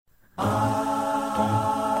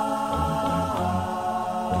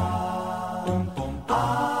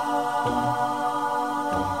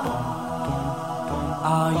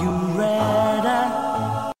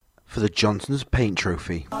Johnson's Paint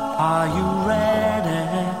Trophy. Are you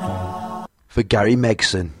ready? For Gary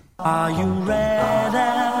Megson. Are you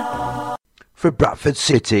ready? For Bradford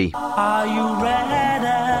City. Are you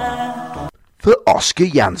ready? For Oscar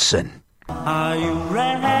Janssen. Are you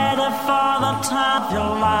ready for the time of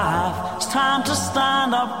your life? It's time to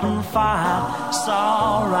stand up and fight. It's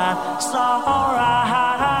alright, it's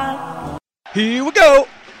alright. Here we go.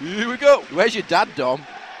 Here we go. Where's your dad, Dom?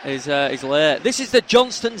 He's late. This is the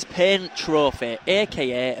Johnston's Paint Trophy,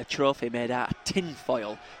 a.k.a. a trophy made out of tin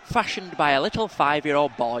foil, fashioned by a little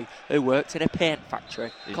 5-year-old boy who worked in a paint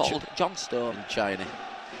factory called Johnstone. In China.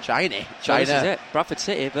 So this is it. Bradford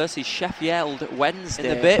City versus Sheffield Wednesday.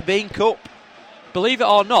 In the Baked Bean Cup. Believe it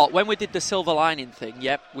or not, when we did the silver lining thing,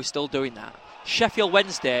 yep, we're still doing that. Sheffield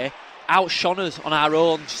Wednesday outshone us on our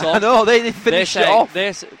own song. I know, they finished it off.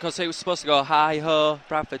 Because it was supposed to go hi-ho,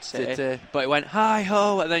 Bradford City, but it went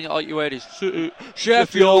hi-ho, and then all you heard is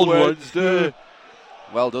Sheffield Wednesday.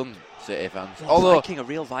 Well done, City fans. Although a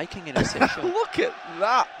real Viking in a City shirt. Look at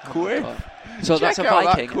that quiff. So that's a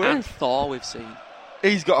Viking that and Thor we've seen.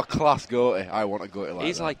 He's got a class goatee. I want a goatee like that.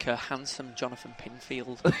 He's like a handsome Jonathan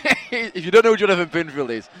Pinfield. If you don't know who Jonathan Pinfield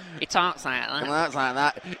is, He talks like that. that's like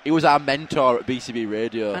that. He was our mentor at BCB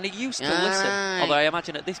Radio. And he used to listen, although I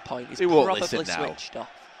imagine at this point he's He won't probably listen now. switched off.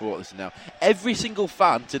 Won't listen now. Every single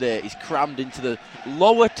fan today is crammed into the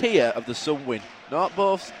lower tier of the Sunwin. Not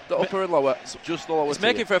both, the upper and lower, just the lower It's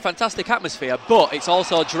tier. making for a fantastic atmosphere, but it's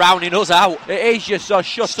also drowning us out. It is just so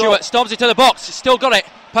shut Stewart up. storms into the box. He's still got it.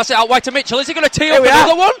 Pass it out wide to Mitchell. Is he going to tee Here up we are.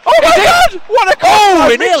 another one? Oh my God! What a cross! Oh,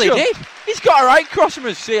 by he nearly Mitchell. did. He's got a right cross from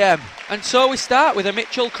his CM. And so we start with a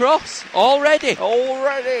Mitchell cross already.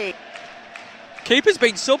 Already. Keeper's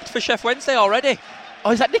been subbed for Sheff Wednesday already.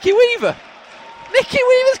 Oh, is that Nicky Weaver? Nicky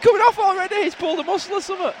Weaver's coming off already. He's pulled a muscle or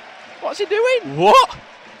something. What's he doing? What?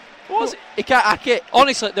 He can't hack it.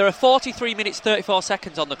 Honestly, there are 43 minutes 34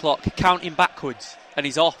 seconds on the clock, counting backwards, and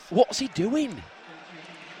he's off. What's he doing?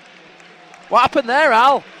 What happened there,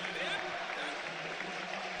 Al?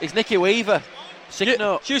 It's Nicky Weaver. Sick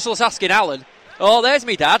note. It's useless asking Alan. Oh, there's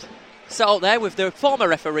me dad. Sat up there with the former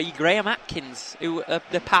referee, Graham Atkins, who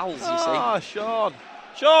they're pals, you see. Oh, Sean.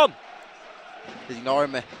 He's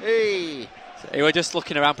ignoring me. Hey. He was just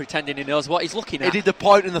looking around pretending he knows what he's looking at. He did the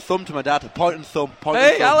point and the thumb to my dad. Point and thumb.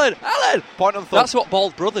 Hey, Alan! Point and thumb. That's what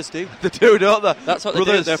bald brothers do. They do, don't they? That's what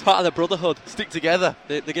Brothers they do. They're part of the brotherhood. stick together.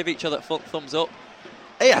 They give each other thumbs up.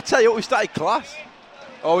 Hey, I tell you what, we started class.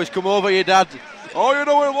 Always come over, your dad. Oh, you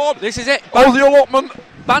know what I want. This is it. Oh, the allotment.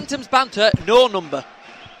 Bantam's banter, no number.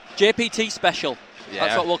 JPT special. Yeah.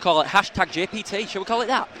 That's what we'll call it. Hashtag JPT. Shall we call it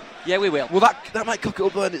that? Yeah, we will. Well, that might cook it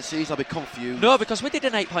up early season. I'll be confused. No, because we did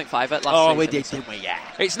an 8.5 at last season. Oh, we did, didn't we? Yeah.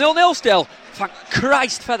 It's 0-0 still. Thank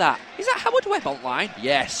Christ for that. Is that Howard Webb online?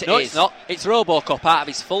 Yes, it No, is. it's not. It's Robocop out of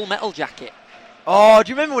his full metal jacket. Oh,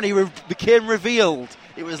 do you remember when he became revealed?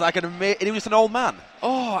 It was like and he was an old man.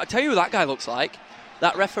 Oh, I tell you who that guy looks like.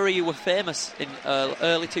 That referee who was famous in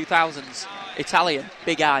early 2000s. Italian.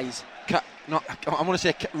 Big eyes. I want to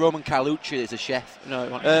say Roman Carlucci is a chef.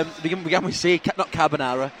 No, began with C, not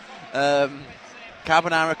carbonara.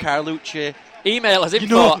 Carbonara, Carlucci. Email us info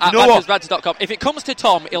know at what? bantamsbanter.com. If it comes to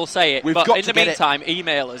Tom, he'll say it. We've but got in to the get meantime,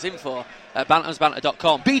 email us info at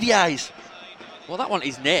bantamsbanter.com. Beady eyes. Well, that wasn't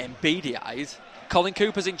his name, Beady Eyes. Colin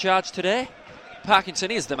Cooper's in charge today. Parkinson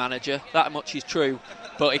is the manager, that much is true.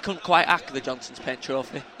 But he couldn't quite hack the Johnston's Paint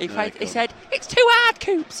Trophy. He said, "It's too hard,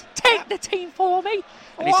 Coops. Take the team for me."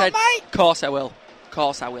 And he said, mate? "Of course I will. Of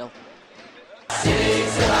course I will." City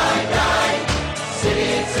till I die.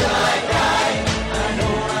 City till I die. I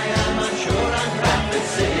know I am, I'm sure I'm Bradford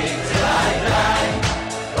City till I die.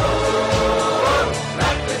 Oh,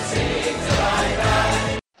 Bradford City till I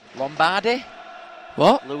die. Lombardi.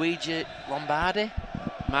 What? Luigi Lombardi.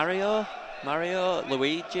 Mario,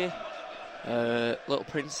 Luigi, Little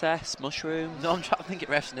Princess, Mushrooms. No, I'm trying to think of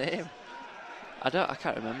ref's name. I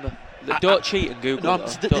can't remember. Don't cheat and Google. No,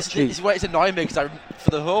 though. this is where it's annoying me because for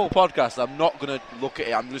the whole podcast I'm not going to look at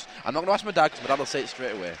it. I'm not going to ask my dad because my dad will say it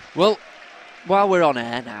straight away. Well, while we're on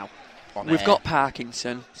air now, we've got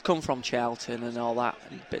Parkinson. He's come from Charlton and all that.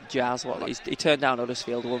 Bit jazz. He turned down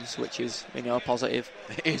Huddersfield once, which is positive.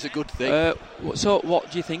 It is a good thing. So what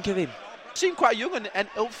do you think of him? Seems quite young and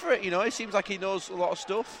up for it, He seems like he knows a lot of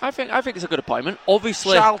stuff. I think it's a good appointment.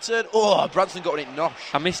 Obviously, Charlton. Oh, Branson got one in Nosh.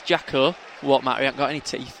 I miss Jacko. What matter? He hasn't got any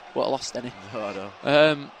teeth. What lost any? Oh,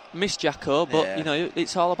 no. Miss Jacko, but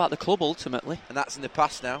it's all about the club ultimately. And that's in the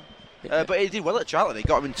past now. But he did well at Charlton. He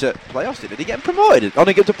got him into playoffs, did he? Get him promoted?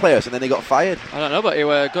 Only get to playoffs and then he got fired. I don't know, but he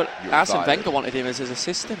were good. Arsene fired. Wenger wanted him as his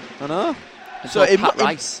assistant. I know. So Pat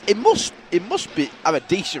Rice. it must be have a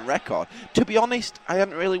decent record. To be honest, I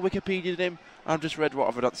hadn't really Wikipedia'd him. I've just read what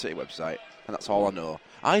I've read on the City website, and that's all I know.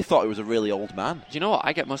 I thought he was a really old man. Do you know what?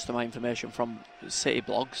 I get most of my information from City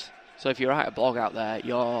blogs. So if you write a blog out there,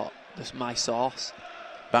 that's my source.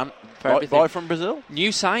 Boy from Brazil? New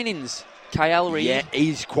signings. Kyle Reid. Yeah,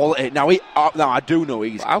 he's quality. Now I do know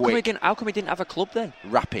he's how quick. Come he didn't have a club then?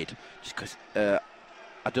 Rapid. Just because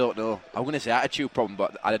I don't know. I'm going to say attitude problem,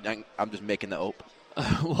 but I'm just making that up.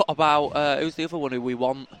 What about who's the other one who we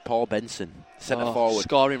want? Paul Benson, centre forward,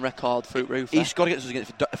 scoring record, fruit roof. He scored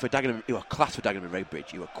against us for Dagenham. He was class for Dagenham and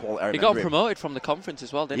Redbridge. He was quality. He got promoted from the conference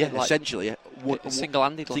as well, didn't he? Yeah, essentially. Yeah.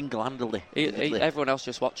 Single-handedly. Everyone else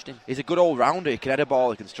just watched him. He's a good all-rounder. He can head a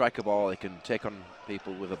ball. He can strike a ball. He can take on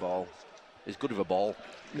people with a ball. He's good with a ball.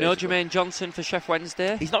 No Jermaine Johnson for Sheff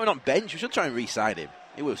Wednesday. He's not been on bench. We should try and re-sign him.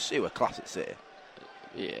 He was class at City.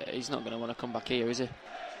 Yeah, he's not going to want to come back here, is he?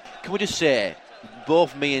 Can we just say,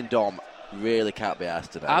 both me and Dom really can't be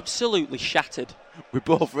asked today. Absolutely shattered. We're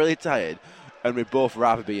both really tired, and we'd both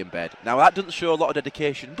rather be in bed. Now that doesn't show a lot of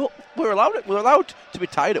dedication, but we're allowed to be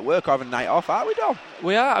tired at work or have a night off, aren't we, Dom?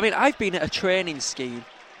 We are. I mean, I've been at a training scheme.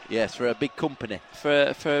 Yes, for a big company.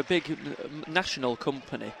 For a big national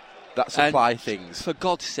company. That supply things. For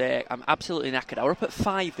God's sake, I'm absolutely knackered. I was up at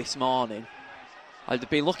 5 this morning. I'd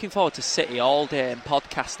been looking forward to City all day and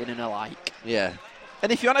podcasting and the like. Yeah.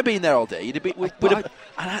 And if you hadn't been there all day, you'd have been...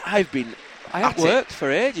 I've been... I haven't worked for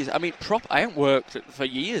ages. I mean, I haven't worked for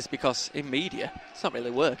years because in media, it's not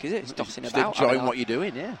really work, is it? It's tossing about. Just enjoying what you're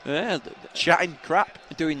doing, yeah. Yeah. Chatting crap.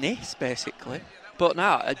 Doing this, basically. But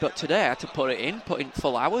today I had to put in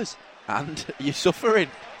full hours. And you're suffering.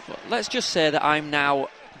 Well, let's just say that I'm now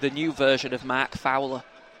the new version of Mark Fowler.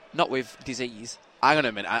 Not with disease. Hang on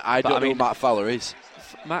a minute. I don't know who Mark Fowler is.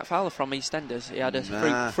 Mark Fowler from EastEnders. He had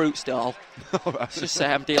a fruit stall. Let's just say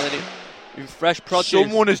I'm dealing in fresh produce.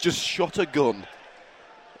 Someone has just shot a gun.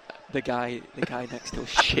 The guy next to us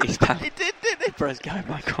shit his pants. He did, didn't he? For his guy,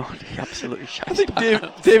 my God, he absolutely shit I his think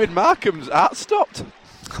pants. David Markham's heart stopped.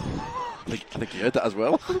 I think you heard that as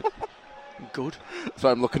well. Good. So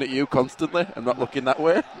I'm looking at you constantly. I'm not looking that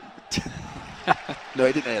way. No,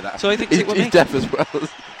 he didn't hear that. So he thinks he's deaf as well.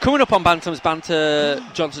 Coming up on Bantam's Banter,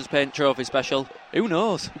 Johnson's Paint Trophy special. Who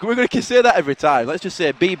knows? We're going to say that every time. Let's just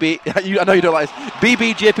say BB. I know you don't like this.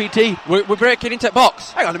 BBJPT. We're breaking into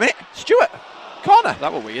box. Hang on a minute. Stuart. Corner.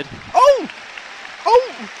 That was weird. Oh.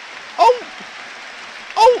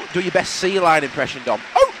 Do your best sea line impression, Dom.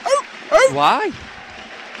 Oh. Why?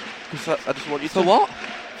 I just want you to. For what?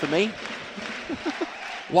 For me.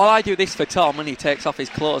 While I do this for Tom and he takes off his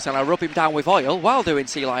clothes and I rub him down with oil while doing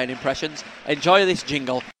sea lion impressions, enjoy this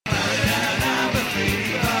jingle.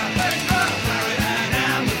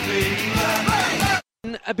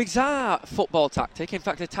 A bizarre football tactic, in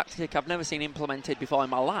fact a tactic I've never seen implemented before in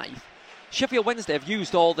my life. Sheffield Wednesday have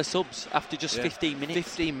used all the subs after just 15 minutes.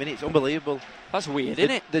 15 minutes, unbelievable. That's weird,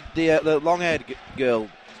 isn't it? The long-haired girl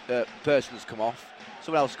person's come off.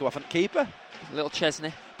 Someone else come off, and keeper. Little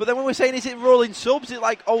Chesney. But then when we're saying, is it rolling subs? Is it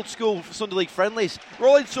like old school Sunday League friendlies?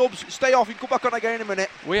 Rolling subs, stay off, you can come back on again in a minute.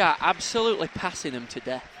 We are absolutely passing them to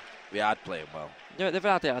death. We are playing well. They've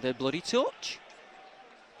had a bloody touch.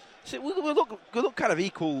 So we look kind of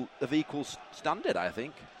equal standard, I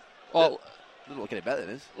think. Well, doesn't look any better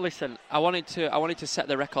than us. Listen, I wanted to set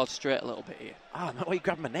the record straight a little bit here. Ah, no, you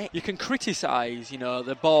grabbed my neck. You can criticise,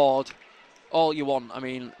 the board all you want. I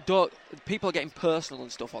mean, people are getting personal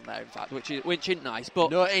and stuff on there, in fact, which isn't nice.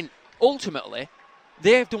 But no, it ain't. Ultimately,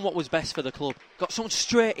 they've done what was best for the club. Got someone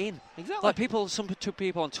straight in. Exactly. Like some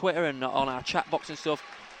people on Twitter and on our chat box and stuff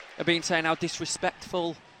have been saying how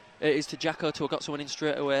disrespectful it is to Jacko to have got someone in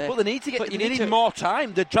straight away. Well, they need to get. More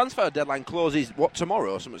time. The transfer deadline closes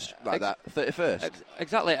tomorrow or something like that. 31st.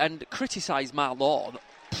 Exactly. And criticise Matt Lord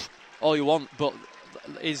all you want, but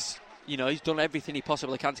he's done everything he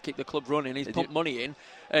possibly can to keep the club running. He's pumped money in,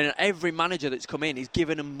 and every manager that's come in, he's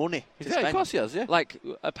given them money. Yeah, of course he has. Yeah. Like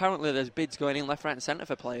apparently, there's bids going in left, right, and centre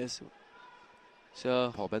for players.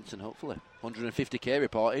 So Paul Benson, hopefully 150k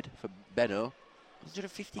reported for Benno.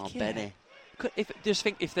 150k. Oh, Benny.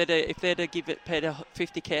 If they'd paid a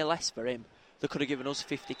 50k less for him, they could have given us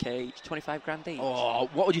 50k each, 25 grand each. Oh,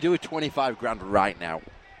 what would you do with 25 grand right now?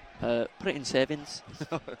 Put it in savings.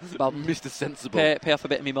 Mr. Sensible. Pay off a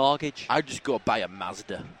bit of my mortgage. I'd just go buy a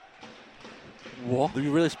Mazda. What? There's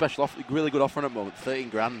a really special offer, really good offer at the moment. 13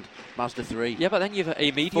 grand, Mazda 3. Yeah, but then you've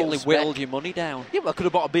immediately whittled your money down. Yeah, well, I could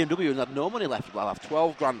have bought a BMW and had no money left. I'll have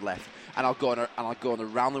 12 grand left, and I'll go on a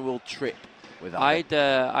round the world trip with that.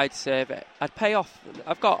 I'd save it. I'd pay off.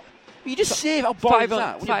 I've got. You just save. How boring is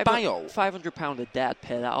that? When you buy all £500 a day, I'd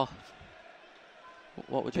pay that off.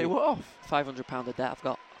 What would Pay you? what off? £500 of debt I've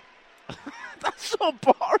got. That's so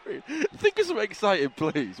boring. Think of something exciting,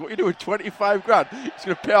 please. What are you doing? 25 grand? It's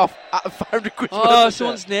going to pay off at 500 quid. Oh,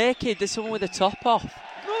 someone's naked. There's someone with a top off.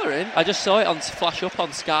 No, they're in. I just saw it on flash up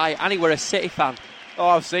on Sky. Annie, we're a City fan. Oh,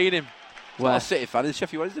 I've seen him. He's Where? not a City fan. He's a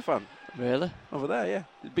Sheffield Wednesday fan. Really? Over there, yeah.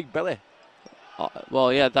 His big belly. Oh,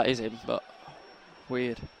 well, yeah, that is him, but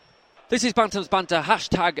weird. This is Bantam's Banter,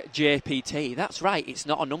 hashtag JPT. That's right, it's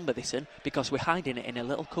not a number, this one, because we're hiding it in a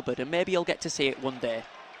little cupboard, and maybe you'll get to see it one day.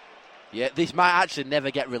 Yeah, this might actually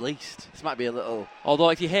never get released. This might be a little Although,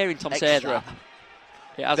 if you're hearing Tom say extra.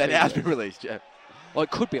 that, Then it has been released, yeah. Or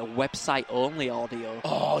it could be a website-only audio.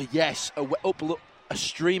 Oh, yes. Upload a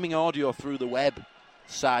streaming audio through the web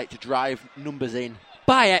site to drive numbers in.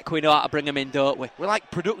 By heck, we know how to bring them in, don't we? We're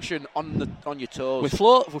like production on your toes. We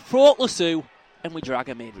float lasso, and we drag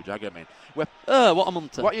them in. We drag them in. What a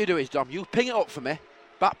munter. What you do is, Dom, you ping it up for me,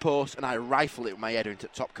 back post, and I rifle it with my head into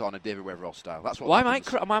top corner, David Weatherall style. That's what Why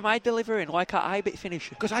happens. am I delivering? Why can't I bit finish?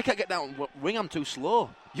 Because I can't get down wing, I'm too slow.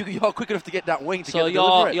 You're quick enough to get that wing to So get the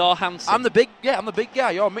delivery. you're Hanson. I'm the big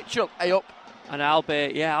guy. You're Mitchell. Hey up. And I'll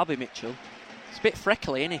be Mitchell. It's a bit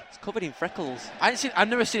freckly, isn't it? It's covered in freckles. I've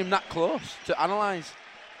never seen him that close to analyse.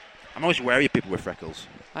 I'm always wary of people with freckles.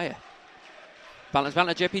 Oh, yeah. Balance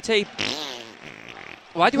Banter JPT.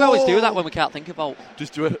 Why do we always do that when we can't think about?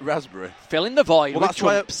 Just do a raspberry. Fill in the void Well, with that's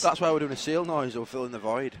trumps. why we're doing a seal noise or fill in the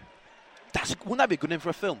void. Wouldn't that be a good name for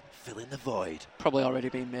a film? Fill in the void. Probably already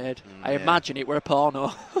been made. I yeah. imagine it were a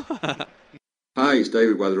porno. Hi, it's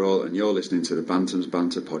David Weatherall, and you're listening to the Bantam's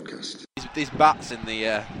Banter podcast. These bats in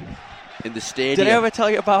the stadium. Did I ever tell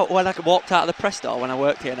you about when I walked out of the press store when I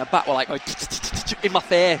worked here and a bat were like going in my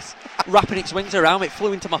face, wrapping its wings around it,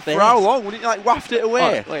 flew into my face. For how long? Wouldn't you like waft it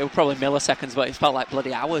away? Oh, well, it was probably milliseconds, but it felt like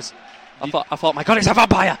bloody hours. I thought, my God, it's a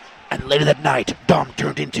vampire! And later that night, Dom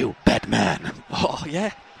turned into Batman. Oh,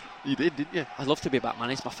 yeah. You did, didn't you? I'd love to be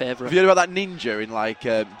Batman, it's my favourite. Have you heard about that ninja in like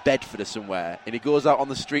Bedford or somewhere? And he goes out on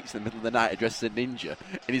the streets in the middle of the night dressed as a ninja,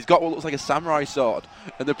 and he's got what looks like a samurai sword.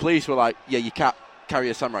 And the police were like, "Yeah, you can't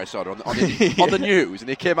carry a samurai sword on the news." And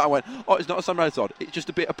he came out and went, "Oh, it's not a samurai sword. It's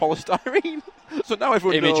just a bit of polystyrene." So now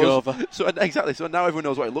everyone Image knows. over. So exactly. So now everyone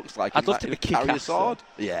knows what it looks like. I'd love to be carry a Kick-Ass, sword.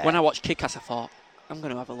 Yeah. When I watched Kick-Ass, I thought, I'm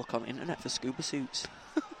going to have a look on the internet for scuba suits.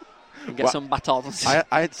 And get some batons. I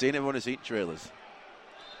hadn't seen it. I've only seen trailers.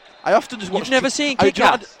 I often just watch. You've never seen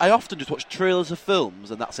Kick-Ass? I often just watch trailers of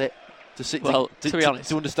films, and that's it. To be honest,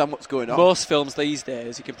 to understand what's going on. Most films these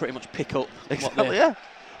days, you can pretty much pick up. Exactly. Yeah.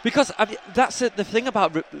 Because that's the thing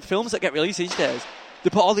about films that get released these days. They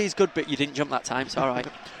put all these good bits. You didn't jump that time, it's all right.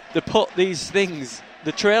 They put these things,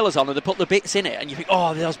 the trailers on, and they put the bits in it, and you think,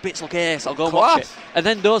 oh, those bits look ace, I'll go and watch it. And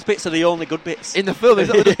then those bits are the only good bits. In the film, they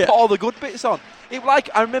just put all the good bits on.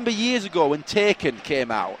 I remember years ago when Taken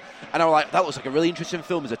came out, and I was like, that looks like a really interesting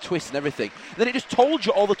film, there's a twist and everything. And then it just told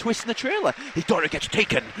you all the twists in the trailer. His daughter gets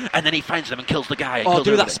taken, and then he finds them and kills the guy. Oh,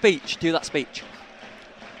 do that speech.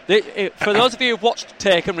 For those of you who've watched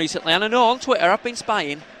Taken recently, and I know on Twitter I've been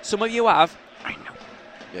spying, some of you have. I know.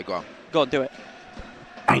 Yeah, go on. Go on, do it.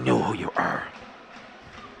 I know who you are.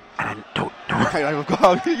 And I don't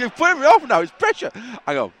know. You're putting me off now, it's pressure.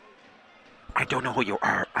 I go, I don't know who you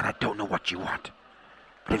are, and I don't know what you want.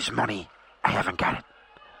 But if it's money, I haven't got it.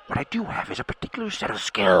 What I do have is a particular set of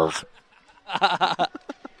skills.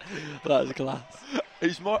 That's class.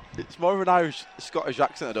 it's more of an Irish, Scottish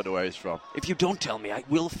accent. I don't know where he's from. If you don't tell me, I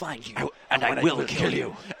will find you, and I will kill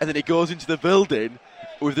you. And then he goes into the building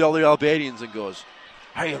with all the Albanians and goes,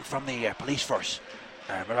 I am from the police force.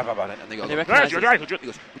 Blah, blah, blah, blah. And they go, And they recognise he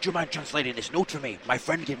goes, would you mind translating this note for me? My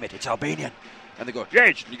friend gave me it. It's Albanian. and they go,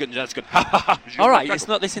 yes. You can just go, ha ha ha. All right, this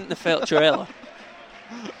isn't the film trailer.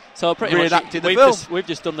 So pretty much Reenacting the film. we've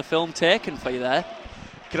just done the film Taken for you there.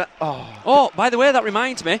 Can I, Oh, by the way, that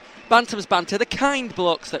reminds me, Bantam's Banter, the kind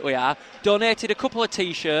blokes that we are, donated a couple of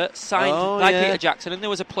T-shirts signed by Peter Jackson, and there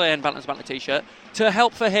was a plain Bantam's Banter T-shirt, to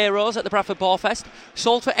Help for Heroes at the Bradford Ball Fest.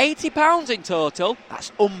 Sold for £80 in total.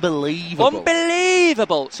 That's unbelievable.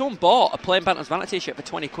 Unbelievable. Someone bought a plain Bantam's Banter T-shirt for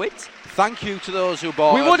 20 quid. Thank you to those who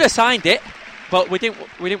bought We would have signed it, but we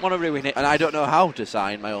didn't want to ruin it. And I don't know how to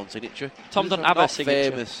sign my own signature. Tom doesn't have not a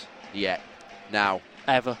signature. famous yet. Now.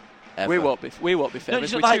 Ever. Ever. We won't be famous.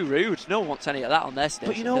 just We're like- too rude. No one wants any of that on their station.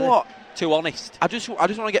 But you know do they? what? Too honest. I just want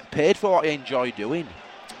to get paid for what I enjoy doing.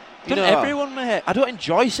 You Doesn't know, everyone, mate? I don't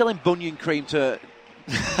enjoy selling bunion cream to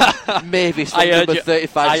Mavis I from heard number you.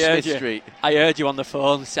 35 I heard Smith you. Street. I heard you on the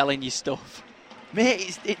phone selling your stuff.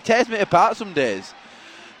 Mate, it tears me apart some days.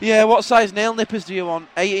 Yeah, what size nail nippers do you want?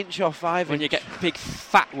 8-inch or 5-inch? When you get big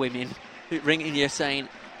fat women ringing you saying,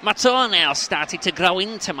 my toenails started to grow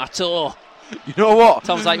into my toe. You know what?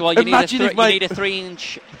 Tom's like, well, you need a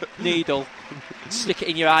 3-inch needle. Stick it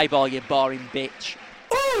in your eyeball, you boring bitch.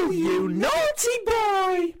 Oh, you naughty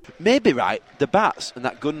boy! Maybe, right, the bats and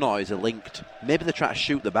that gun noise are linked. Maybe they're trying to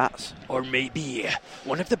shoot the bats. Or maybe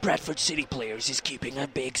one of the Bradford City players is keeping a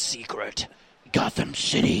big secret. Gotham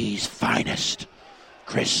City's finest,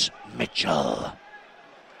 Chris Mitchell.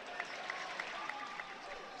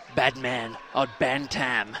 Badman or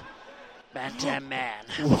Bantam. Bantam man.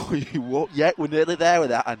 Yeah, we're nearly there with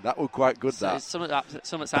that, and that was quite good, So that.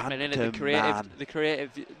 something's happening in it. The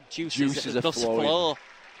creative juices are thus flowing. flow.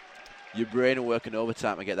 Your brain will work in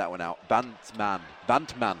overtime to get that one out. Bantman.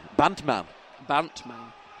 Bantman.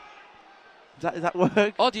 Does that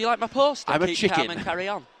work? Oh, do you like my poster? I'm a Keep chicken. calm and carry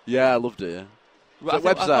on. Yeah, I loved it, yeah. Right, So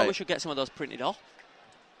I thought website. we should get some of those printed off.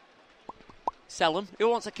 Sell them. Who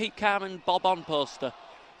wants a Keep Calm and Bob on poster?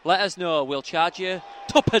 Let us know. We'll charge you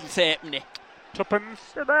tuppence halfpenny. Tuppence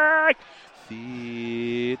a bag.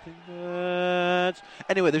 Feed the birds.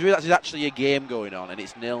 Anyway, there's actually a game going on, and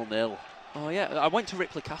it's 0-0 Oh yeah, I went to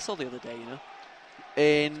Ripley Castle the other day. You know,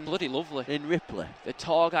 in bloody lovely. in Ripley. The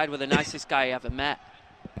tour guide was the nicest guy I ever met.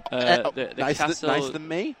 The castle, nicer than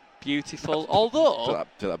me. beautiful. Although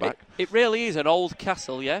Fill that back. it really is an old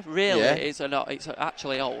castle. Yeah, really, Yeah. it's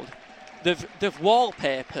actually old. They've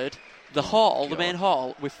wallpapered the hall, the main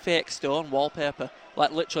hall, with fake stone wallpaper,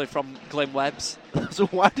 like literally from Glen Webb's. So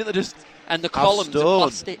why didn't they just? And the Have columns are stone.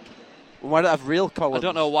 plastic. Why don't they have real columns? I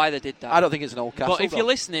don't know why they did that. I don't think it's an old castle. But if you're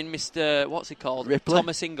listening, Mr. What's he called? Ripley?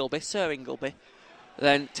 Thomas Ingleby, Sir Ingleby,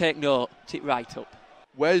 then take note, tick right up.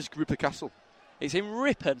 Where's Ripley Castle? It's in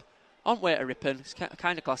Ripon. On way to Ripon. It's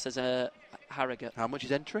kind of classed as a Harrogate. How much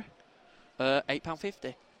is entry?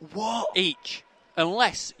 £8.50 What? each.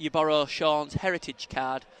 Unless you borrow Sean's heritage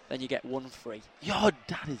card, then you get one free. Your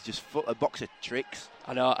dad is just full a box of tricks.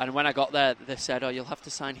 I know, and when I got there, they said, oh, you'll have to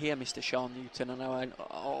sign here, Mr. Sean Newton. And I went,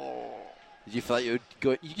 oh. Did you feel like you would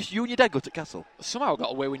go? You and your dad go to castle? Somehow I got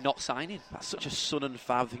away with not signing. That's such a son and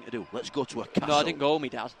father thing to do. Let's go to a castle. No, I didn't go with me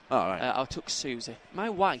dad. Oh, right. I took Susie, my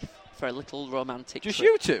wife, for a little romantic Just trip.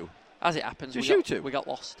 you two? As it happens, Just we you got, two? we got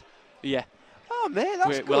lost. Yeah. Oh, mate,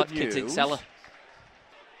 that's good We left kids in news. cellar.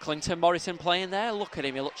 Clinton Morrison playing there. Look at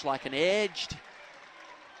him, he looks like an aged.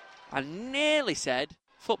 I nearly said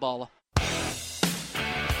footballer.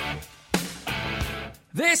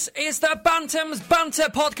 This is the Bantams Banter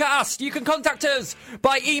podcast. You can contact us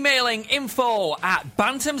by emailing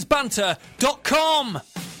info@bantamsbanter.com.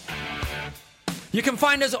 You can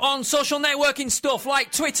find us on social networking stuff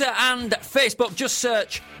like Twitter and Facebook. Just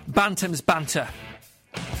search Bantams Banter.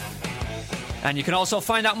 And you can also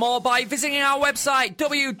find out more by visiting our website,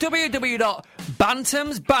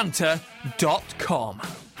 www.bantamsbanter.com.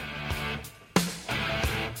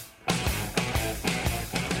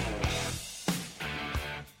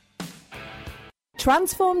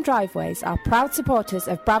 Transform Driveways are proud supporters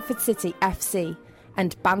of Bradford City FC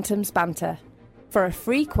and Bantams Banter. For a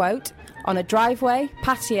free quote on a driveway,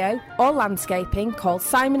 patio or landscaping, call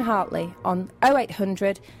Simon Hartley on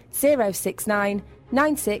 0800 069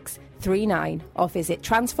 9639 or visit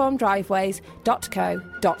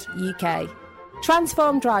transformdriveways.co.uk.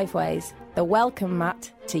 Transform Driveways, the welcome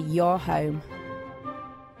mat to your home.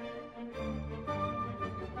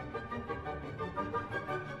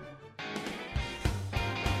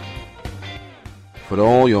 For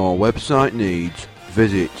all your website needs,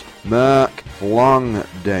 visit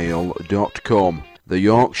marklangdale.com, the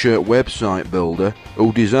Yorkshire website builder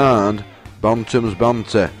who designed Bantams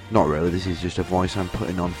Banter. Not really, this is just a voice I'm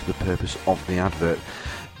putting on for the purpose of the advert.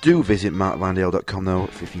 Do visit marklangdale.com though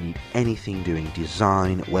if you need anything doing,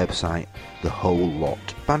 design, website, the whole lot.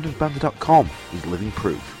 Bantamsbanter.com is living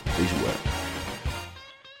proof of his work.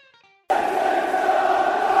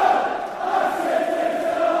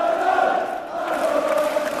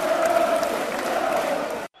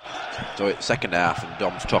 So it's second half and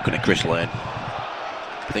Dom's talking to Chris Lane.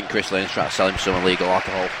 I think Chris Lane's trying to sell him some illegal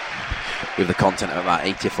alcohol with the content of about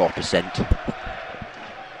 84%.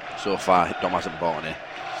 So far, Dom hasn't bought any.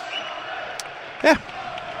 Yeah.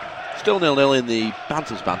 Still 0-0 in the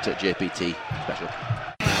Bantams Banter JPT special.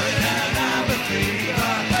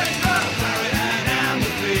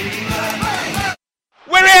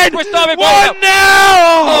 We're in! We're starting 1-0!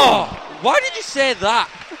 Oh, why did you say that?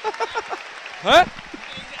 Huh?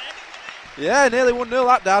 Yeah, nearly 1-0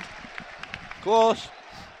 that, Dad. Close.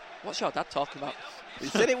 What's your dad talking about? He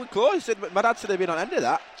said it was close. He said, my dad said he'd been on end of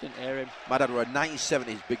that. Didn't hear him. My dad were a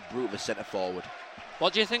 1970s big brute of a centre forward.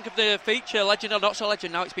 What do you think of the feature, legend or not so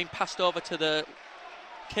legend? Now it's been passed over to the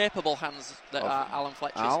capable hands that are Alan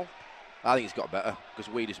Fletcher's. Al? I think he's got better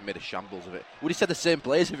because we just made a shambles of it. We just said the same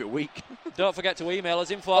players every week. Don't forget to email us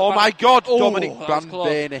info. Oh my God, Oh, Dominic that was close.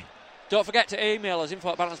 Bandaney. Don't forget to email us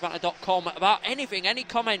info@bantamsbanter.com about anything, any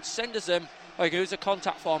comments. Send us them, or you can use the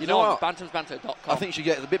contact form. You know what? bantamsbanter.com. I think you should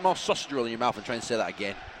get a bit more sausage roll in your mouth and try and say that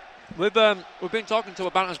again. We've been talking to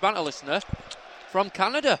a Bantams Banter listener from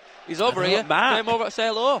Canada. He's over here. Mark. Came over to say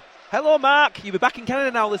hello. Hello, Mark. You'll be back in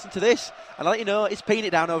Canada now. Listen to this. And I'll let you know, it's painting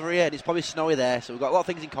it down over here, and it's probably snowy there, so we've got a lot of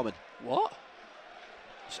things in common. What?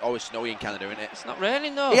 It's always snowy in Canada, isn't it? It's not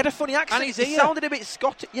raining though. He had a funny accent. And he's He here. sounded a bit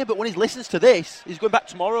Scottish. Yeah, but when he listens to this, he's going back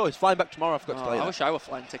tomorrow. He's flying back tomorrow. I forgot to tell you I that. wish I were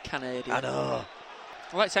flying to Canada. I know.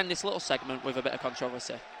 Let's end this little segment with a bit of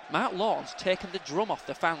controversy. Mark Lawns taking the drum off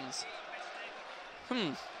the fans.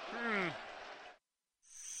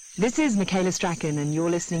 This is Michaela Strachan, and you're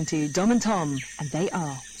listening to Dom and Tom, and they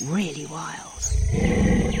are really wild.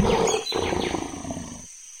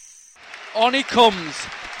 On he comes.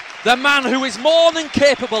 The man who is more than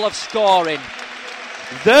capable of scoring.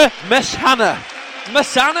 The Masana.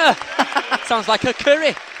 Masana. Sounds like a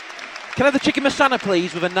curry. Can I have the chicken Masana,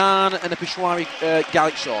 please, with a naan and a Peshwari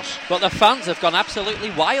garlic sauce? But the fans have gone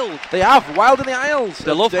absolutely wild. They have. Wild in the aisles.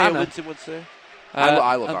 They love Dale Hannah. Linton would say. I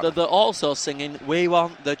love and Hannah. they're also singing, "We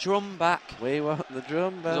want the drum back." We want the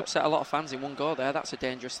drum It's back. upset a lot of fans in one go there. That's a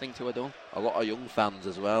dangerous thing to have done. A lot of young fans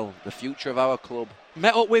as well. The future of our club.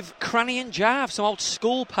 Met up with Cranny and Jarve, some old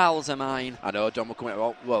school pals of mine. I know, John were coming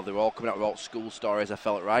out with they were all coming out with all school stories. I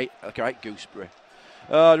felt right. Like a right gooseberry.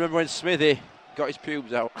 I remember when Smithy got his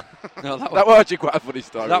pubes out. No, that That was actually quite a funny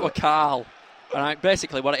story. That was Carl. Right,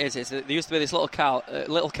 basically what it is there used to be this little Carl, this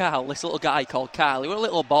little guy called Carl. He was a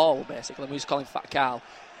little ball, basically, and we used to call him Fat Carl.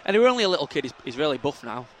 And he was only a little kid. He's really buff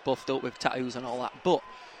now, buffed up with tattoos and all that. But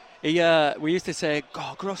we used to say,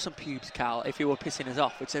 "God, grow some pubes, Carl." If he were pissing us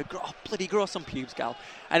off, we'd say, "Bloody grow some pubes, Carl."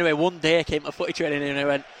 Anyway, one day I came to footy training and I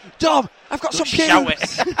went, "Dom, I've got some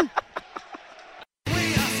pubes."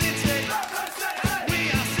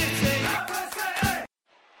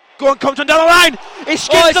 Go on, Compton down the line. He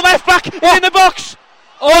skips it's- the left back. He's in the box.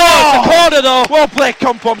 Oh, it's a corner though. Well played,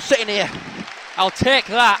 Compton. Sitting here. I'll take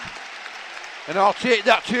that. And I'll take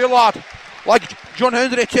that too, lad. Like John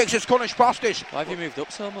Henry takes his Cornish pasties. Why have you moved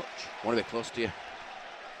up so much? Want to be close to you.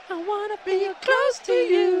 I want to be close to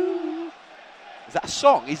you. Is that a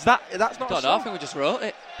song? That's not I a don't know, I song. think we just wrote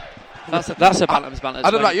it. That's a Bantams Banter.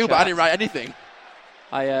 I don't know about you, but I didn't write anything.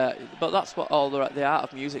 But that's what all the art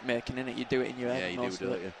of music making, innit? You do it in your head. Yeah, you most do,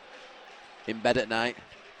 of don't it. you? In bed at night.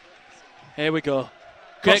 Here we go.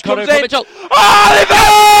 Cross Great corner comes from in. Mitchell. Oliver!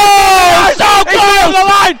 It's over the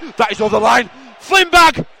line! That is over the line. Flynn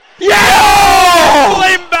back. Yeah!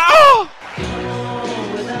 Flynn back. Oh!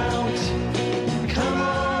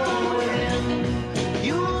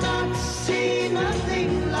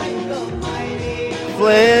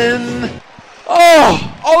 Flynn.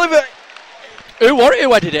 Oh, Oliver. Who was it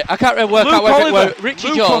who headed it? I can't really work Luke out whether it Oliver. were Richie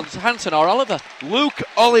Luke Jones, Hanson or Oliver. Luke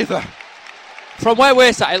Oliver. From where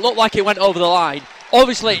we're sat, it looked like it went over the line.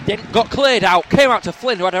 Obviously it didn't. Got cleared out. Came out to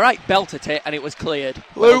Flynn, who had a right belt at it, and it was cleared.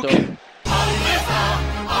 Well Luke. done.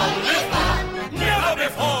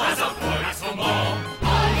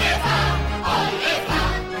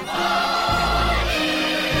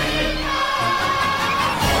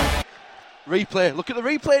 Replay. Look at the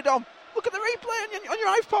replay, Dom. Look at the replay on your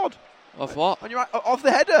iPod. Of what? Of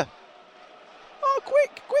the header. Oh,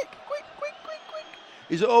 quick.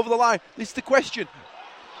 Is it over the line? This is the question.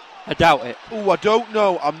 I doubt it. Oh, I don't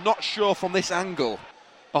know. I'm not sure from this angle.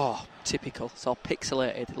 Oh, typical. It's all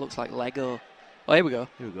pixelated. It looks like Lego. Oh, here we go.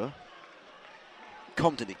 Here we go.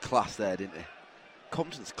 Compton did class there, didn't he?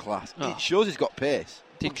 Compton's class. Oh. It shows he's got pace.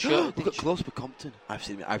 Didn't show. Look at close up Compton. I've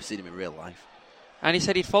seen him in real life. And he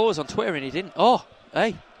said he'd follow us on Twitter, and he didn't. Oh,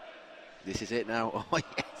 hey. This is it now. Oh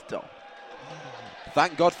yes, Dom.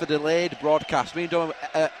 Thank God for delayed broadcast. Me and Dom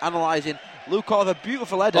analysing. Luke Oliver,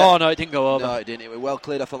 beautiful header. Oh no, it didn't go over. No, it didn't. It was well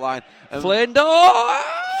cleared off the line. Flynn dog.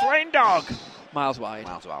 Flynn dog. Miles wide.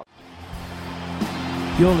 Miles out.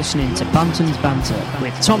 You're listening to Bantam's Banter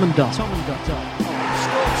with Tom and Dom.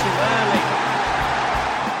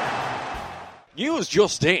 News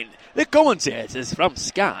just in. The commentators from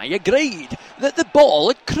Sky agreed that the ball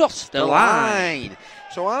had crossed the line.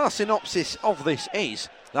 So our synopsis of this is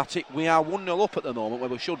that we are 1-0 up at the moment where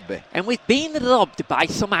we should be. And we've been robbed by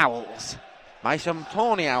some owls. By some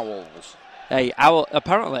tawny owls. Hey,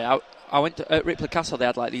 apparently, I went to, at Ripley Castle, they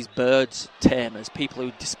had like these birds tamers, people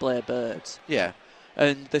who display birds. Yeah.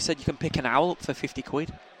 And they said you can pick an owl up for 50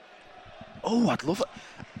 quid. Oh, I'd love it.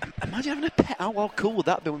 Imagine having a pet owl. How cool would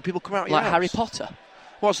that be when people come out of your Like house? Harry Potter.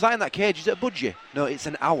 What's that in that cage? Is it a budgie? No, it's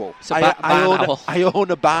an owl. It's a barn owl. I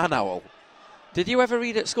own a barn owl. Did you ever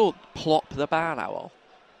read at school, Plop the Barn Owl?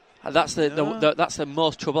 And that's the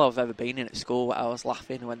most trouble I've ever been in at school. Where I was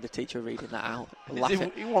laughing when the teacher was reading that out.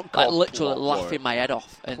 Laughing, literally laughing my head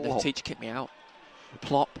off, and the teacher kicked me out.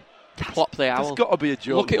 Plop the owl. There's got to be a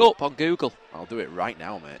joke. Look it up on Google. I'll do it right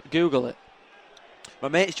now, mate. Google it. My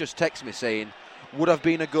mate's just texted me saying, "Would have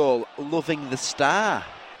been a goal, loving the star."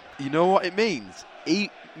 You know what it means?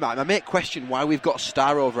 My mate questioned why we've got a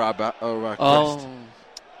star over our crest.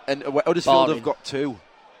 And Huddersfield have got 2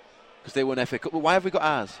 because they won FA Cup. But why have we got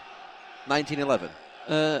ours?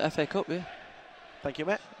 1911. FA Cup, yeah. Thank you,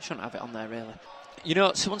 mate. You shouldn't have it on there, really. You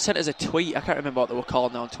know, someone sent us a tweet, I can't remember what they were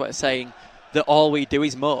called now on Twitter, saying that all we do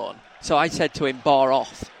is moan. So I said to him, bar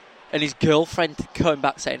off. And his girlfriend came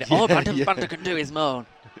back saying, all Bantam's Banter can do is moan.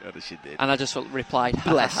 Yeah, she did. And I just replied,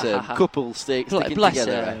 bless her. Couple sticking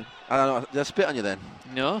together. I don't know. Did I spit on you then?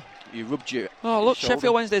 No. You rubbed your Oh, look, shoulder.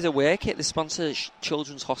 Sheffield Wednesday's away kit. They sponsor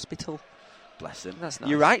Children's Hospital. Bless him. That's nice.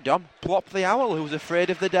 You're right, Dom. Plop the owl who was afraid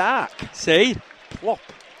of the dark. See? Plop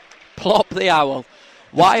the owl.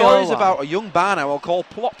 The story is about a young barn owl called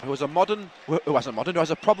Plop who has a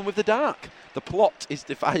problem with the dark. The plot is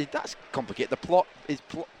divided. That's complicated. The plot is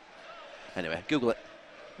Anyway, Google it.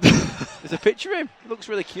 There's a picture of him. Looks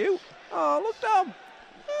really cute. Oh, look, Dom.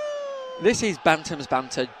 This is Bantam's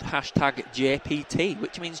Banter #JPT,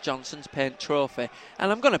 which means Johnson's Paint Trophy.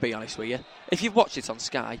 And I'm going to be honest with you. If you've watched this on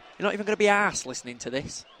Sky, you're not even going to be arsed listening to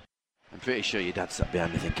this. I'm pretty sure your dad sat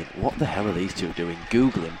behind me thinking, what the hell are these two doing?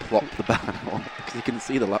 Googling Plop the barn owl. Because you can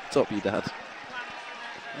see the laptop, your dad.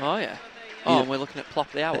 Oh, yeah. Oh, and we're looking at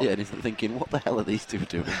Plop the owl. Yeah, and he's thinking, what the hell are these two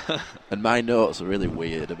doing? And my notes are really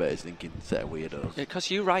weird. I bet he's thinking, set of weirdos.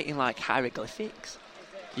 Because you write in like hieroglyphics.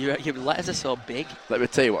 Your letters are so big. Let me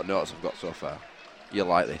tell you what notes I've got so far. You'll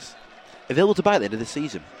like this. Available to buy at the end of the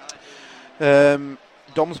season.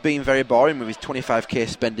 Dom's being very boring with his 25k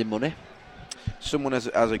spending money. Someone has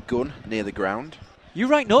a gun near the ground. You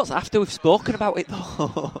write notes after we've spoken about it,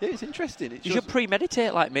 though. Yeah, it's interesting. You should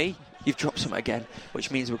premeditate like me. You've dropped something again, which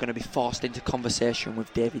means we're going to be forced into conversation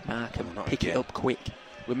with David Markham. Pick it up quick.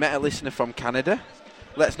 We met a listener from Canada.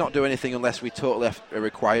 Let's not do anything unless we totally are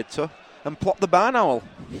required to. And Plop the barn owl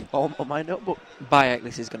on my notebook. Bayek,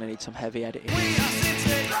 this is going to need some heavy editing.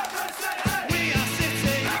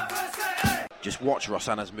 Just watch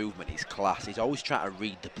Rosanna's movement. He's class. He's always trying to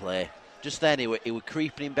read the play. Just then, he was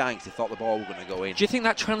creeping in behind because he thought the ball was going to go in. Do you think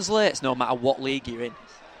that translates no matter what league you're in?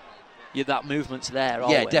 That movement's there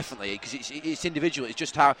always? Yeah, definitely. Because it's individual. It's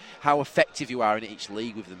just how effective you are in each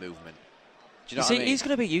league with the movement. Do you know what I mean? He's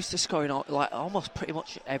going to be used to scoring almost pretty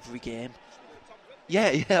much every game.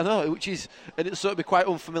 Yeah, I know, which is, and it'll sort of be quite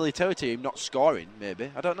unfamiliar territory, him not scoring, maybe.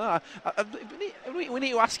 I don't know. We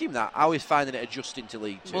need to ask him that, how he's finding it adjusting to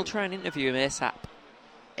League Two. We'll try and interview him ASAP.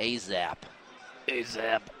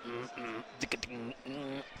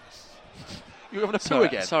 You're having a poo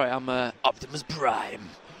again? Sorry, I'm Optimus Prime.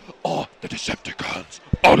 Oh, the Decepticons.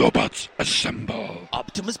 Autobots, assemble.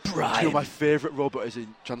 Optimus Prime. Do you know my favourite robot is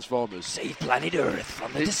in Transformers? Save planet Earth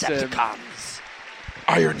from the Decepticons.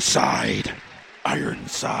 Ironside. I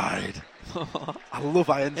love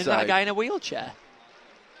Ironside. Isn't that a guy in a wheelchair?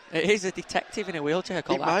 It is a detective in a wheelchair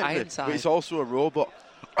called Ironside. But it's also a robot.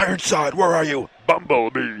 Ironside, where are you?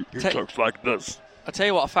 Bumblebee. He looks like this. I'll tell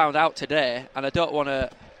you what I found out today, and I don't want to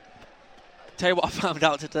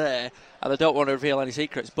reveal any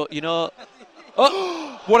secrets, but you know...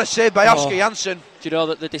 Oh! What a save by Oscar Janssen. Do you know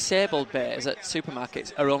that the disabled bays at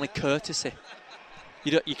supermarkets are only courtesy?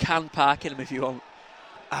 You can park in them if you want.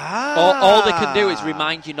 All they can do is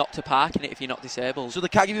remind you not to park in it if you're not disabled. So they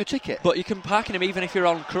can't give you a ticket? But you can park in them even if you're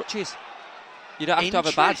on crutches. You don't have to have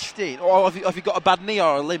a badge. Interesting. Or have you got a bad knee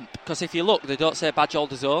or a limp? Because if you look, they don't say badge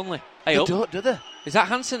holders only. Hey, they don't, do they? Is that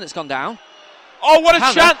Hansen that's gone down? Oh, what a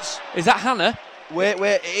chance! Is that Hannah? Wait,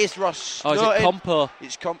 it is Ross. Oh, no, is it Compo?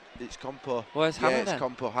 It's Compo. Where's Hannah then? It's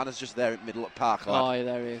Compo. Hannah's just there in the middle of Park. Oh, yeah,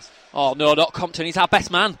 there he is. Oh, no, not Compton. He's our best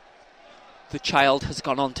man. The child has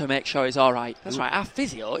gone on to make sure he's all right. That's right, our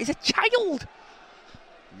physio is a child.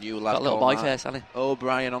 New lad. Got a little boy face, hasn't he?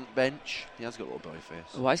 O'Brien on bench. He has got a little boy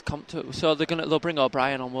face. Why is Compton? So they'll bring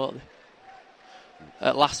O'Brien on, won't they?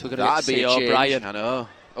 At last, we're going to get to see O'Brien. I know.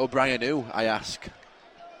 O'Brien who, I ask.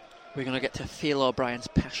 We're going to get to feel O'Brien's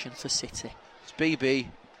passion for City. It's BB,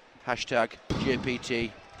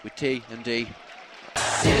 #JPT with T and D.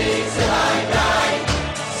 City till I die,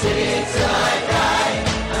 City till I die.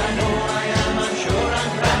 I know I am, I'm sure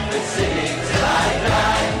I'm Bradford City till I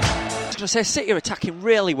die. I was going to say, City are attacking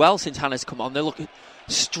really well since Hannah's come on. They're looking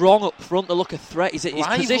strong up front, they look a threat. His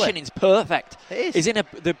positioning's perfect. He's in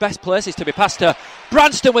the best places to be passed to.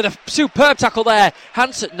 Branston with a superb tackle there.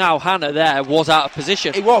 Hannah there was out of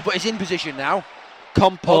position. He was, but he's in position now.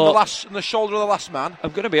 Compo. On the shoulder of the last man.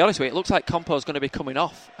 I'm going to be honest with you, it looks like Compo's going to be coming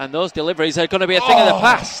off, and those deliveries are going to be a thing of the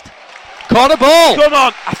past. Corner ball. Come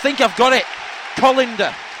on, I think I've got it.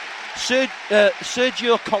 Colinder.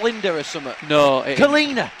 Sergio Colinder or something. No.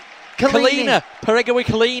 Kalina. Peregrine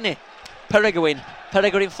Collini.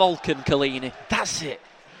 Peregrine Falcon Collini. That's it.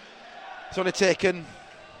 It's only taken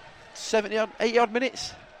 80 odd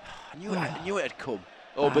minutes. I knew it had come.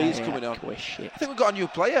 OB's coming on. I think we've got a new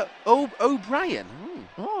player. O'Brien.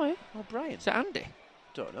 Oh, yeah. O'Brien. Is it Andy?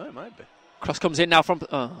 Don't know, it might be. Cross comes in now from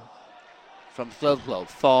Thorne.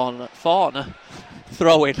 Thorne.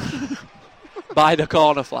 Throwing. By the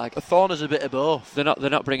corner flag. Thorne's a bit of both. They're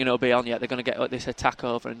not bringing OB on yet. They're going to get this attack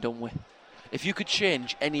over and done with. If you could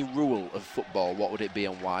change any rule of football, what would it be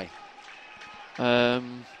and why? I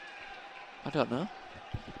don't know.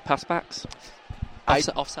 Pass backs.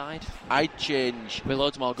 Offside. I'd change with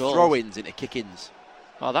loads more goals. Throw-ins into kick-ins.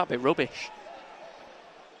 Oh, that'd be rubbish.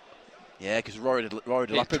 Yeah, because Rory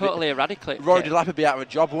Delap totally eradicate. Rory Delap would be out of a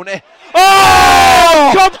job, wouldn't he?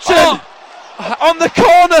 Oh! Compton! On the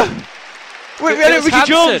corner! Wait, Richie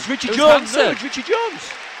Jones. Richie Jones.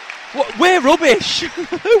 What, we're rubbish.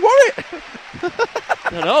 Who wore it? I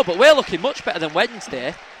don't know, but we're looking much better than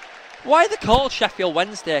Wednesday. Why are they called Sheffield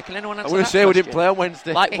Wednesday? Can anyone answer that? I want to say we didn't play on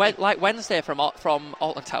Wednesday. Like Wednesday from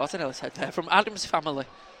Alton Towers, I nearly said there, from Adams family.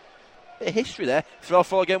 Bit of history there.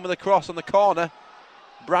 Throwfall again with a cross on the corner.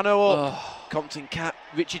 Brano up. Compton can't.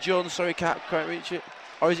 Richie Jones, can't quite reach it.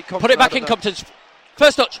 Or is it Compton? Put it back in Compton's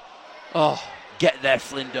first touch. Oh. Get there,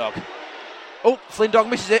 Flindog. Oh, Flindog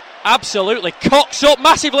misses it. Absolutely. Cocks up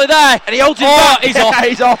massively there. And he holds it back. He's off.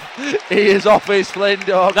 He's off. He is off his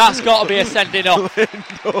Flindog. That's got to be a sending off.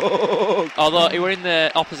 Although he were in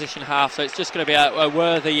the opposition half, so it's just going to be a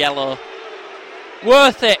worthy yellow.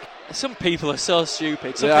 Worth it. Some people are so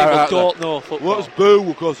stupid. Some people don't know football. Let's boo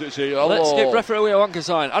because it's here. Let's give referee a wanker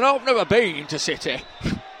sign. And I've never been to City.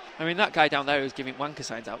 I mean, that guy down there who's giving wanker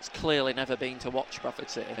signs out has clearly never been to watch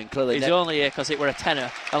Bradford City. And clearly he's only here because it were a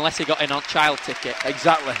tenner, unless he got in on child ticket.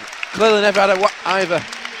 Exactly. Clearly never had a either.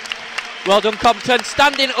 Well done, Compton.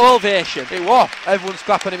 Standing ovation. It was. Everyone's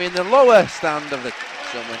clapping him in the lower stand of the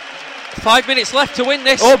something. 5 minutes left to win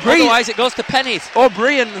this. Otherwise, it goes to pennies.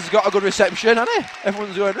 O'Brien's got a good reception, hasn't he?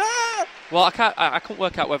 Everyone's going, ah! Well, I couldn't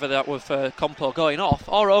work out whether that was Compo going off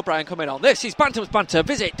or O'Brien coming on. This is Bantam's Banter.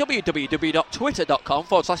 Visit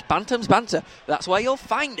www.twitter.com/BantamsBanter. That's where you'll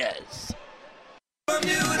find us.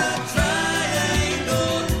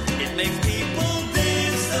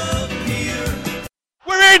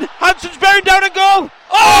 We're in! Hanson's bearing down a goal!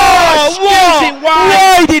 Oh,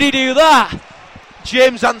 why did he do that?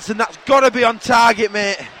 James Hanson, that's got to be on target,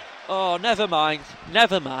 mate. Oh, never mind.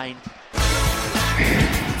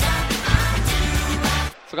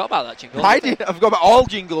 Forgot about that jingle. I did. I forgot about all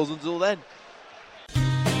jingles until then.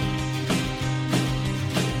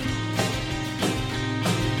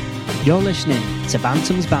 You're listening to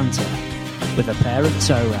Bantam's Banter with a pair of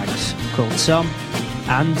toe rags called Tom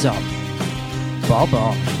and Dom. Bob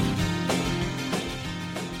on.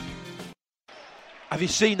 Have you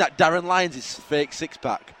seen that Darren Lyons' fake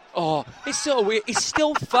six-pack? Oh, it's so weird. He's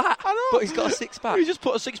still fat, but he's got a six-pack. He just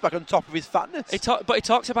put a six-pack on top of his fatness. But he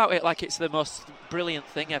talks about it like it's the most brilliant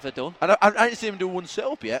thing ever done. I haven't seen him do one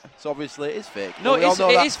sit-up yet, so obviously it is fake. No, it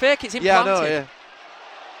is fake. It's implanted. Yeah, I know, yeah.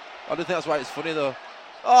 I don't think that's why it's funny, though.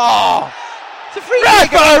 Oh! It's a free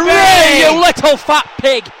referee, you little fat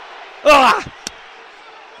pig! Ah!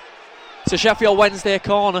 It's a Sheffield Wednesday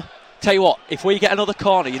corner. Tell you what, if we get another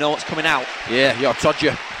corner, you know what's coming out. Yeah, you're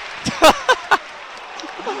Todger.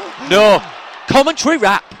 No. Commentary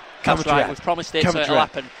rap. Commentary rap. We've promised it, so it'll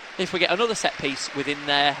happen. If we get another set piece within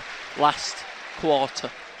their last quarter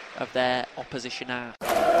of their opposition half.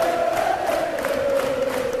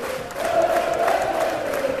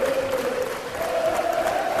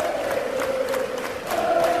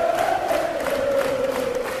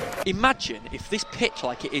 Imagine if this pitch,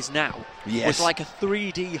 like it is now, was like a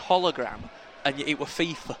 3D hologram and it were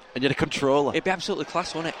FIFA. And you had a controller. It'd be absolutely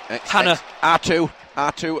class, wouldn't it? Hannah. R2.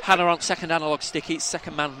 Hannah on second analog stick, eats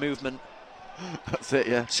second man movement. That's it,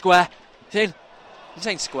 yeah. Square. I'm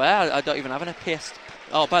saying square. I don't even have an PS.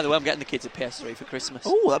 Oh, by the way, I'm getting the kids a PS3 for Christmas.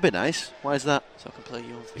 Oh, that'd be nice. Why is that? So I can play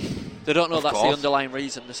you on FIFA. They don't know that's the underlying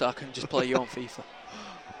reason, so I can just play you on FIFA.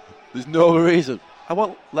 There's no reason. I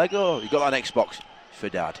want Lego. You got that Xbox for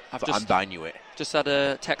Dad. I'm buying you it. Just had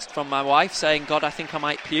a text from my wife saying, God, I think I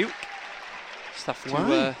might puke. Just have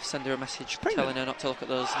to send her a message telling her not to look at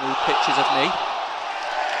those nude pictures of me.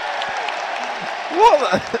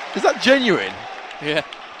 What? Is that genuine? Yeah.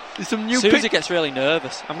 There's some new Susie gets really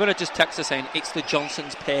nervous. I'm going to just text her saying, it's the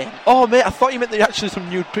Johnson's pain. Oh, mate, I thought you meant there actually some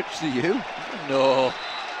nude pictures of you. No.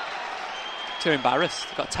 Too embarrassed.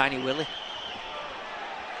 Got a tiny willy.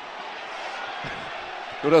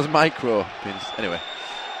 Got those micro pins. Anyway.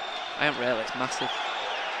 I haven't really. It's massive.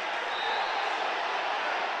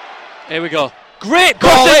 Here we go. Great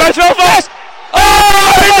ball! Yes!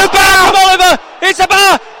 Oh, it's a bar from Oliver! It's a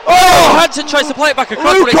bar! Oh, Hansen tries to play it back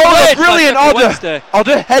across. Luke Oliver, brilliant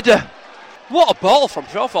Odder header. What a ball from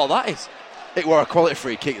Trofall that is. It were a quality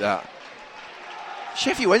free kick, that.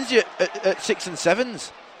 Sheffield Wednesday at 6s and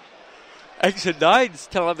 7s. 8s and 9s,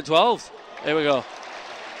 10, 11, 12s. Here we go.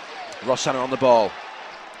 Rossana on the ball.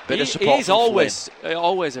 Bit of support. He's always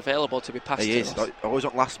available to be passed. He is. Always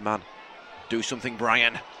on last man. Do something,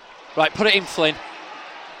 Brian. Right, put it in, Flynn.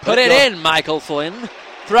 Put it in, Michael Flynn.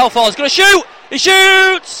 Threlfall's going to shoot. He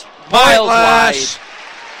shoots. Miles wide.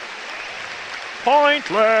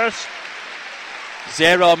 Pointless.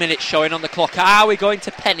 0 minutes showing on the clock. Are we going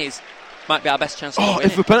to pennies? Might be our best chance to win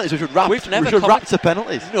if for penalties, we should wrap. We've never wrap to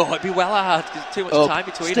penalties. No, it'd be well hard. There's too much time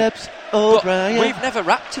between steps. Brian. We've never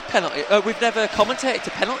wrapped to penalties. We've never commentated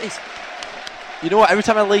to penalties. You know what? Every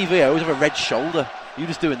time I leave here, I always have a red shoulder. You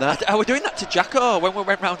just doing that? I was doing that to Jacko when we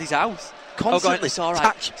went round his house. Constantly. It's all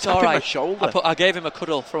right. It's all right. My shoulder. I gave him a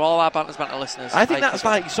cuddle from all our Banters Banter listeners. I think that's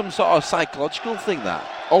like some sort of psychological thing. That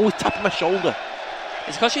always tapping my shoulder.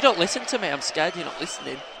 It's because you don't listen to me. I'm scared you're not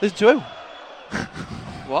listening. Listen to who?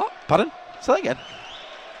 What? Pardon? Say that again.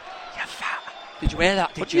 You're fat. Did you hear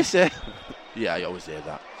that? What did you say? Yeah, I always hear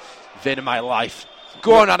that. Vein of my life.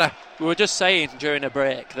 Go on, Anna. We were just saying during a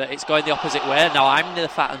break that it's going the opposite way. Now I'm the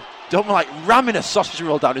fat one. Don't like ramming a sausage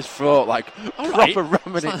roll down his throat, like proper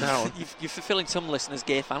ramming it down. You're fulfilling some listeners'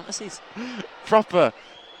 gay fantasies. Proper,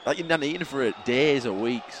 like you've not eaten for days or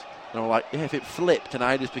weeks. And I'm like, yeah, if it flipped and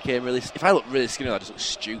I just became really... If I look really skinny, I just look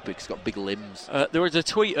stupid because it's got big limbs. There was a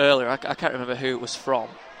tweet earlier, I can't remember who it was from,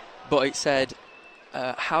 but it said,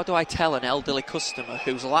 how do I tell an elderly customer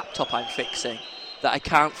whose laptop I'm fixing that I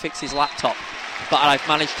can't fix his laptop, but I've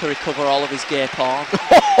managed to recover all of his gay porn?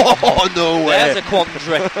 Oh, no way. There's a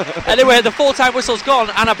quandary. Anyway, the full-time whistle's gone,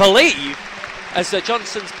 and I believe, as the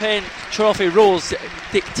Johnson's Paint Trophy rules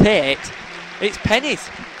dictate, it's pennies.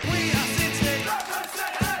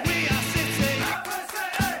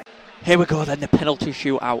 Here we go then, the penalty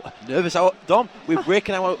shootout. Nervous, Dom. We're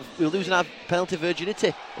losing our penalty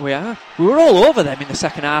virginity. We are. We were all over them in the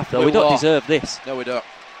second half, though. We don't deserve this. No, we don't.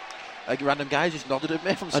 Random guys just nodded at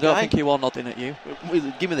me from Sky. I don't think you were nodding at you.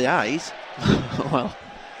 Give me the eyes. Well,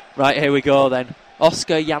 right, here we go then.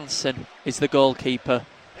 Oscar Janssen is the goalkeeper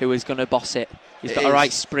who is going to boss it. He's got a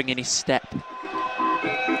right spring in his step.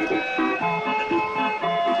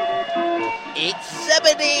 It's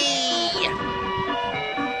somebody!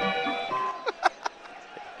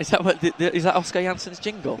 Is that Oscar Janssen's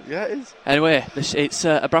jingle? Yeah, it is. Anyway, it's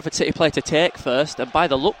a Bradford City player to take first, and by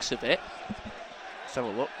the looks of it... Let's have a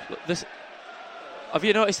look. Have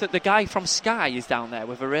you noticed that the guy from Sky is down there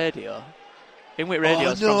with a radio? In with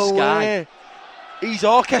radios no from Sky. Way. He's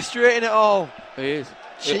orchestrating it all. He is.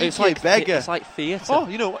 Cheeky it's like beggar. It's like theatre. Oh,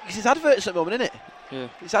 you know what? It's adverts at the moment, isn't it? Yeah.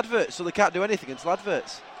 It's adverts, so they can't do anything until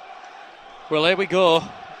adverts. Well, here we go.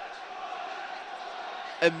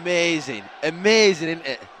 Amazing, isn't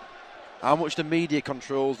it? How much the media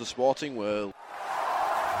controls the sporting world.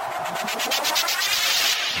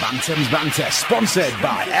 Bantam's Banter, sponsored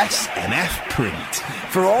by SMF Print.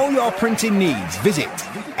 For all your printing needs, visit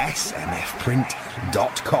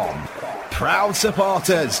smfprint.com. Proud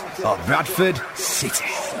supporters of Bradford City.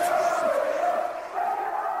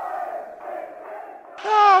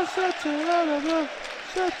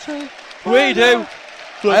 We do.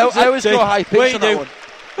 I always go high pitch on that one.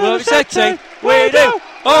 Love City, we do.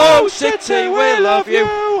 Oh, City, we love you.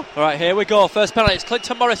 All right, here we go. First penalty. It's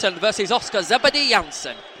Clinton Morrison versus Oscar Zebedee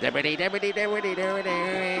Janssen. Too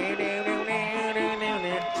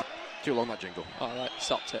long, that jingle. All right,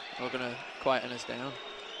 stopped it. We're going to quieten us down.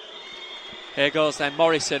 Here goes then,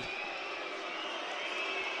 Morrison.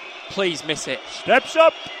 Please miss it. Steps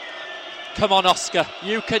up. Come on, Oscar.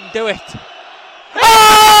 You can do it.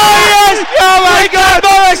 Oh, yes! Oh, my God!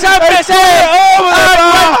 Morrison misses it!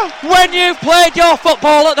 When you've played your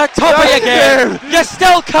football at the top of your game, you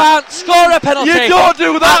still can't score a penalty. You don't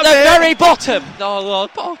do that, at the very bottom. Oh,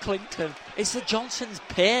 Lord, Paul Clinton. It's the Johnson's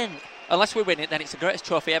Paint. Unless we win it, then it's the greatest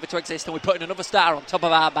trophy ever to exist, and we're putting another star on top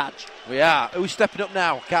of our badge. We are. Who's stepping up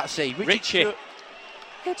now? Can't see. Richie.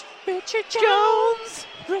 It's Richard Jones.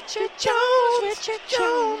 Richard Jones. Richard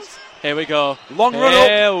Jones. Here we go. Long run up.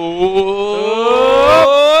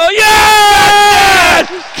 Oh, yeah!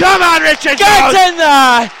 Come on, Richard Jones. Get in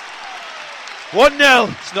there. 1-0.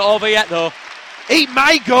 It's not over yet, though. Eat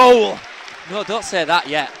my goal. No, don't say that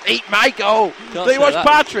yet. Eat my goal. Don't They watch that.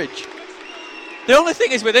 Partridge. The only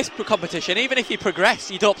thing is with this competition, even if you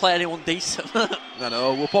progress, you don't play anyone decent. I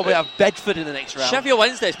know, we'll probably have Bedford in the next round. Sheffield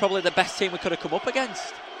Wednesday is probably the best team we could have come up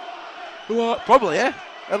against. Probably, yeah.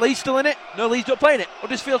 Are Leeds still in it? No, Leeds not playing it.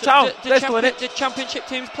 Huddersfield Town, they're still in it. The championship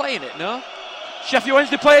team's playing it, no? Sheffield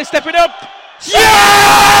Wednesday players stepping up.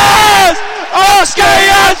 Yes! Oscar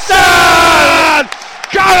Janssen!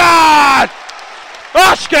 Come on!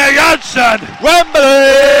 Oscar Janssen!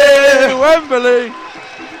 Wembley!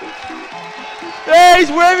 Hey, he's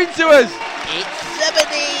waving to us. It's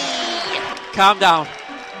 70. Calm down.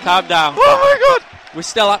 Oh my God! We're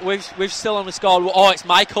still on the score. Oh, it's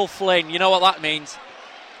Michael Flynn. You know what that means?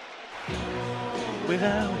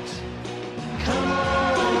 Without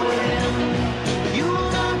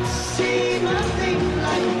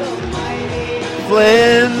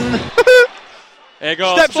Flynn. Here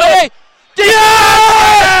goes. Steps Flynn. up.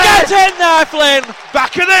 Yes! Get in there, Flynn.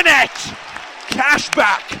 Back of the net. Cash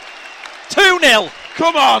back. 2-0.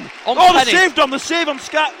 Come on. Penny. The save on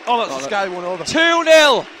Sky. Oh, that's the Sky one over.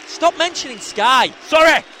 2-0. Stop mentioning Sky.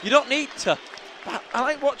 Sorry. You don't need to. I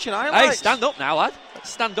like watching highlights. Hey, stand up now, lad.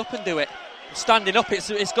 Stand up and do it. I'm standing up.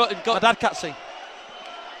 It's got. My dad can't see.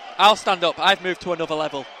 I'll stand up. I've moved to another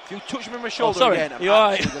level. If you touch me on my shoulder sorry. again, I'm you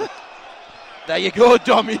alright? There you go,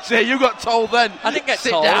 Dom. You got told then. I didn't get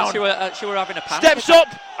Sit told. down. She were having a panic. Steps up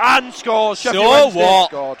and scores. Sheffield So Wednesday what?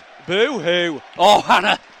 Scored. Boo-hoo. Oh,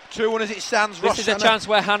 Hannah. 2-1 as it stands. This is a chance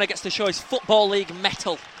where Hannah gets to show his Football League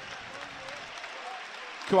mettle.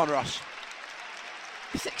 Come on, Ross.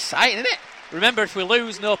 It's exciting, isn't it? Remember, if we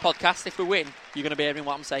lose, no podcast. If we win, you're going to be hearing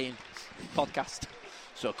what I'm saying. Podcast.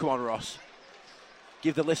 So, come on, Ross.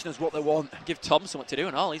 Give the listeners what they want. Give Tom something to do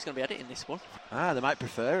and all. He's going to be editing this one. They might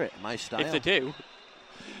prefer it. My style. If they do,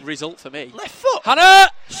 result for me. Left foot. Hannah!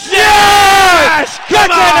 Yes! Get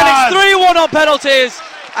in, and it's 3-1 on penalties.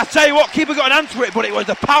 I tell you what, keeper got an answer it, but it was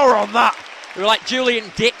the power on that. We were like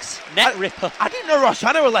Julian Dix, net ripper. I didn't know Ross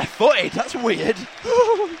Hannah were left-footed. That's weird.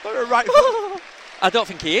 Right foot. I don't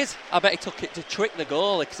think he is. I bet he took it to trick the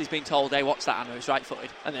goalie because he's been told, hey, watch that, Hannah, he's right-footed.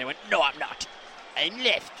 And then he went, no, I'm not. I'm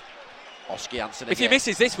left. Oscar Janssen If he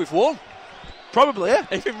misses this, we've won. Probably, yeah.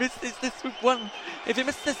 If he misses this, we've won.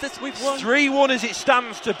 3-1 as it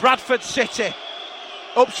stands to Bradford City.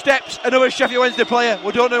 Up steps another Sheffield Wednesday player.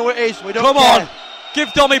 We don't know who it is. We don't Come care. on. Give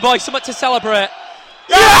Dommy Boy something to celebrate.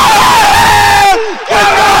 Yes! Come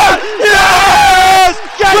on! Yes!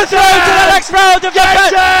 We're through to the next round of the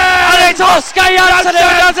and it's Oscar Janssen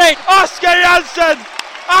who does it. Oscar Janssen,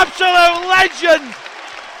 absolute legend.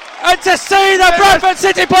 And to see the Bradford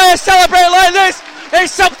City players celebrate like this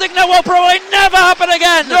is something that will probably never happen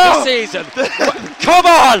again this season. Come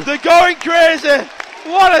on! They're going crazy.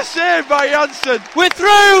 What a save by Janssen. We're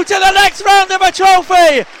through to the next round of a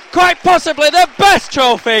trophy. Quite possibly the best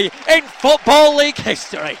trophy in Football League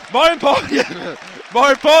history. More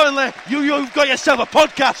importantly, you've got yourself a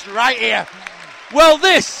podcast right here. Well,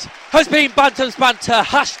 this has been Bantam's Banter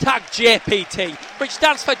 #JPT, which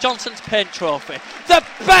stands for Johnson's Paint Trophy. The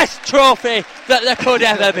best trophy that there could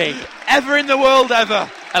ever be. Ever in the world, ever.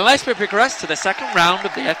 Unless we progress to the second round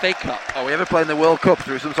of the FA Cup. Are we ever playing the World Cup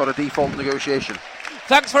through some sort of default negotiation?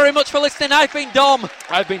 Thanks very much for listening. I've been Dom.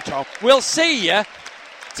 I've been Tom. We'll see you.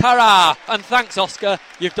 Ta-ra. And thanks, Oscar.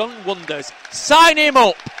 You've done wonders. Sign him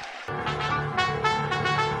up.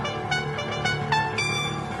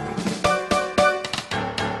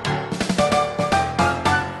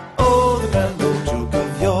 Oh, the grand old Duke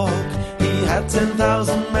of York, he had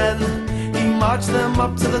 10,000 men. He marched them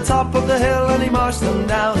up to the top of the hill and he marched them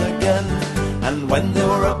down again. And when they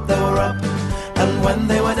were up, they were up. And when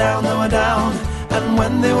they were down, they were down. And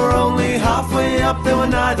when they were only halfway up, they were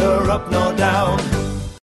neither up nor down.